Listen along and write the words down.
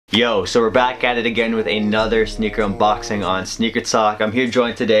Yo, so we're back at it again with another sneaker unboxing on SneakerTalk. I'm here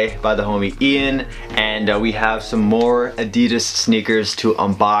joined today by the homie Ian, and we have some more Adidas sneakers to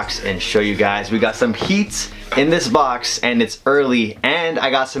unbox and show you guys. We got some heat in this box and it's early, and I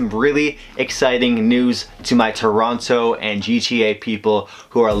got some really exciting news to my Toronto and GTA people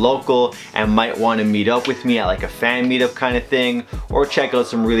who are local and might want to meet up with me at like a fan meetup kind of thing, or check out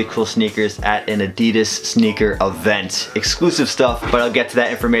some really cool sneakers at an Adidas sneaker event. Exclusive stuff, but I'll get to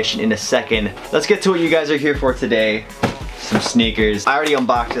that information in a second. Let's get to what you guys are here for today. Some sneakers. I already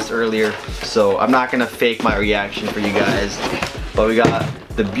unboxed this earlier, so I'm not gonna fake my reaction for you guys, but we got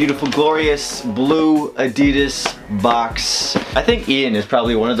the beautiful, glorious blue Adidas box. I think Ian is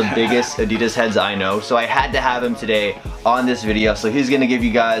probably one of the biggest Adidas heads I know, so I had to have him today on this video. So he's gonna give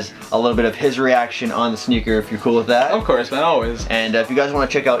you guys a little bit of his reaction on the sneaker, if you're cool with that. Of course, man, always. And if you guys want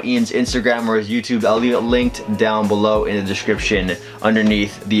to check out Ian's Instagram or his YouTube, I'll leave it linked down below in the description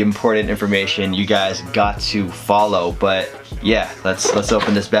underneath the important information you guys got to follow. But yeah, let's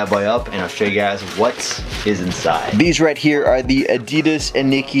open this bad boy up and I'll show you guys what is inside. These right here are the Adidas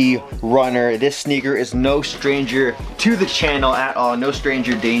NMD runner. This sneaker is no stranger to the channel at all, no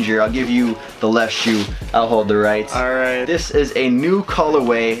stranger danger. I'll give you the left shoe, I'll hold the right. All right. This is a new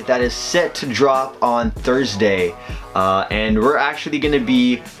colorway that is set to drop on Thursday, and we're actually gonna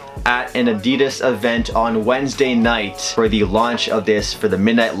be at an Adidas event on Wednesday night for the launch of this, for the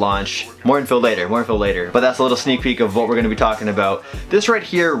midnight launch. More info later, but that's a little sneak peek of what we're gonna be talking about. This right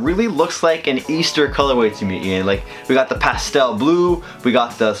here really looks like an Easter colorway to me, Ian. Like, we got the pastel blue, we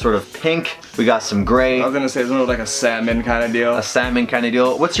got the sort of pink, we got some gray. I was gonna say it's more like a salmon kind of deal. A salmon kind of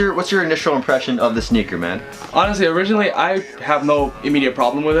deal. What's your initial impression of the sneaker, man? Honestly, originally I have no immediate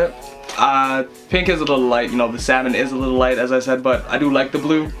problem with it. Pink is a little light, you know, the salmon is a little light, as I said, but I do like the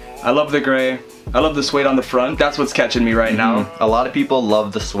blue. I love the gray. I love the suede on the front. That's what's catching me right now. A lot of people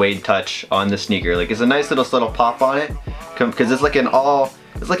love the suede touch on the sneaker. Like, it's a nice little subtle pop on it, because it's like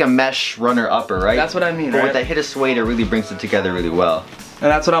it's like a mesh runner upper, right? That's what I mean, but right? with that hit of suede, it really brings it together really well. And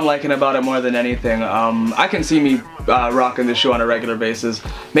that's what I'm liking about it more than anything. I can see me rocking this shoe on a regular basis.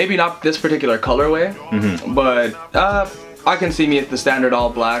 Maybe not this particular colorway, but I can see me at the standard all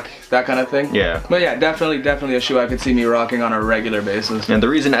black, that kind of thing. Yeah. But yeah, definitely a shoe I could see me rocking on a regular basis. And the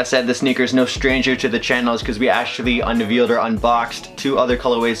reason I said the sneaker is no stranger to the channel is because we actually unveiled or unboxed two other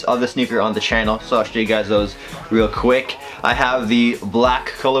colorways of the sneaker on the channel. So I'll show you guys those real quick. I have the black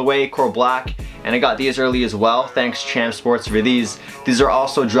colorway, Core Black, and I got these early as well. Thanks Champ Sports for these. These are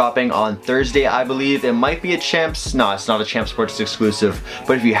also dropping on Thursday, I believe. It might be a Champs, no, it's not a Champ Sports exclusive,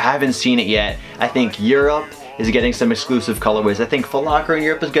 but if you haven't seen it yet, I think Europe is getting some exclusive colorways. I think Foot Locker in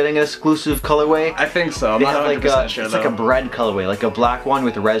Europe is getting an exclusive colorway. I think so. I'm they not have 100% sure, it's like a bread colorway, like a black one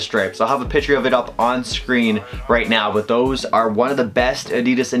with red stripes. I'll have a picture of it up on screen right now, but those are one of the best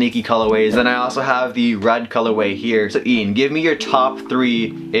Adidas NMD colorways. And I also have the red colorway here. So Ian, give me your top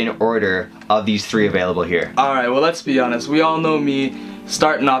 3 in order of these 3 available here. Alright, well, let's be honest. We all know me.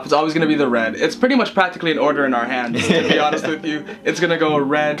 Starting off, it's always going to be the red. It's pretty much practically an order in our hands, to be honest with you. It's going to go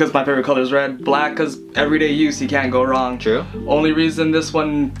red because my favorite color is red. Black because everyday use, you can't go wrong. True. Only reason this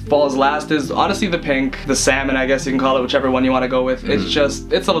one falls last is honestly the pink, the salmon, I guess you can call it, whichever one you want to go with. It's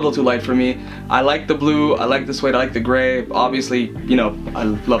just, it's a little too light for me. I like the blue, I like the suede, I like the gray. Obviously, you know, I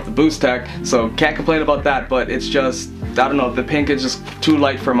love the Boost tech, so can't complain about that, but it's just, I don't know, the pink is just too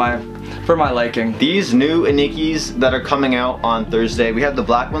light for my liking. These new Nikes that are coming out on Thursday, we have the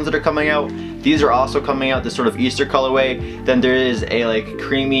black ones that are coming out. These are also coming out, this sort of Easter colorway. Then there is a like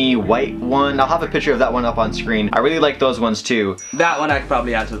creamy white one. I'll have a picture of that one up on screen. I really like those ones too. That one I could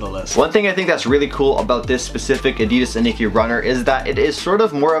probably add to the list. One thing I think that's really cool about this specific Adidas NMD runner is that it is sort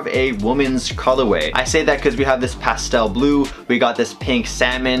of more of a woman's colorway. I say that because we have this pastel blue, we got this pink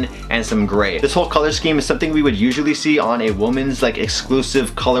salmon, and some gray. This whole color scheme is something we would usually see on a woman's like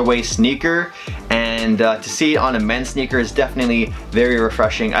exclusive colorway sneaker, and to see it on a men's sneaker is definitely very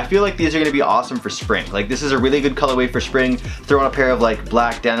refreshing. I feel like these are going to be awesome for spring. Like, this is a really good colorway for spring. Throw on a pair of like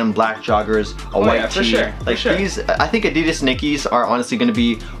black denim, black joggers, a white tee. For sure. Like these, I think Adidas Nikes are honestly going to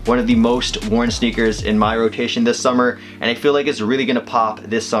be one of the most worn sneakers in my rotation this summer, and I feel like it's really going to pop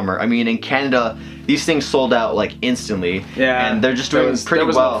this summer. I mean, in Canada, these things sold out like instantly. Yeah. And they're just doing pretty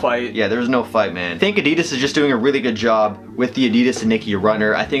well. There was no fight. Yeah, there was no fight, man. I think Adidas is just doing a really good job with the Adidas NMD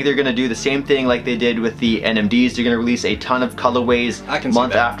runner. I think they're gonna do the same thing like they did with the NMDs. They're gonna release a ton of colorways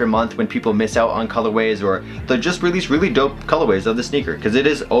month after month when people miss out on colorways, or they'll just release really dope colorways of the sneaker, because it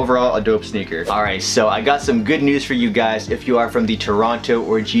is overall a dope sneaker. Alright, so I got some good news for you guys if you are from the Toronto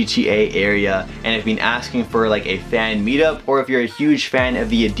or GTA area and have been asking for like a fan meetup, or if you're a huge fan of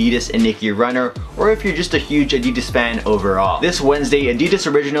the Adidas NMD runner, or if you're just a huge Adidas fan overall. This Wednesday,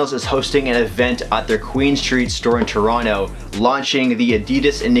 Adidas Originals is hosting an event at their Queen Street store in Toronto, launching the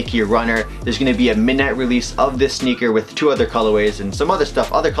Adidas Nike Runner. There's going to be a midnight release of this sneaker with 2 other colorways and some other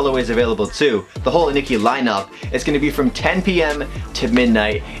stuff, other colorways available too. The whole Nike lineup is going to be from 10 p.m. to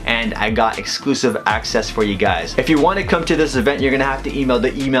midnight, and I got exclusive access for you guys. If you want to come to this event, you're going to have to email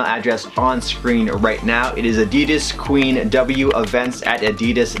the email address on screen right now. It is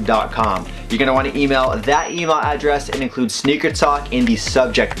adidasqueenwevents@adidas.com. You're going to want to email that email address and include SneakerTalk in the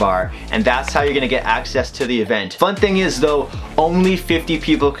subject bar, and that's how you're going to get access to the event. Fun thing is though, only 50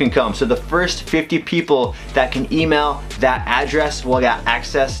 people can come. So the first 50 people that can email that address will get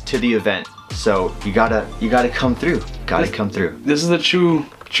access to the event. So you gotta come through. Come through. This is a true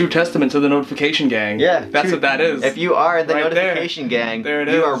testament to the notification gang. Yeah, that's what that is. If you are the notification gang, there it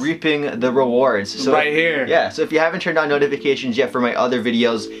you is. are reaping the rewards. So right here. Yeah, so if you haven't turned on notifications yet for my other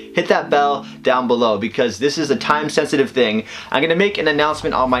videos, hit that bell down below, because this is a time-sensitive thing. I'm gonna make an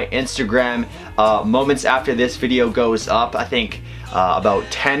announcement on my Instagram moments after this video goes up. I think about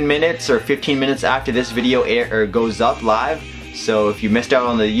 10 minutes or 15 minutes after this video goes up live. So if you missed out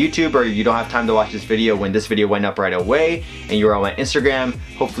on the YouTube, or you don't have time to watch this video when this video went up right away and you're on my Instagram,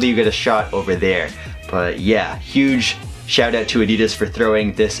 hopefully you get a shot over there. But yeah, huge shout out to Adidas for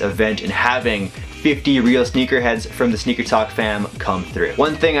throwing this event and having 50 real sneakerheads from the SneakerTalk fam come through.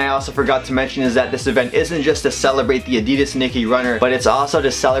 One thing I also forgot to mention is that this event isn't just to celebrate the Adidas Nike Runner, but it's also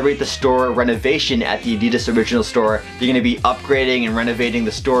to celebrate the store renovation at the Adidas Original store. They're gonna be upgrading and renovating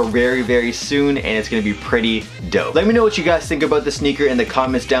the store very, very soon, and it's gonna be pretty dope. Let me know what you guys think about the sneaker in the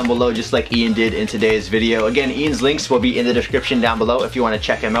comments down below, just like Ian did in today's video. Again, Ian's links will be in the description down below if you wanna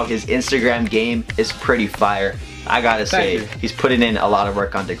check him out. His Instagram game is pretty fire. I gotta say, he's putting in a lot of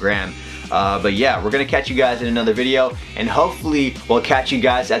work on the gram. But yeah, we're gonna catch you guys in another video, and hopefully we'll catch you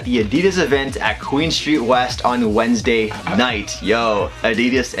guys at the Adidas event at Queen Street West on Wednesday night. Yo,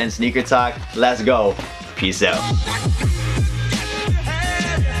 Adidas and Sneaker Talk, let's go. Peace out.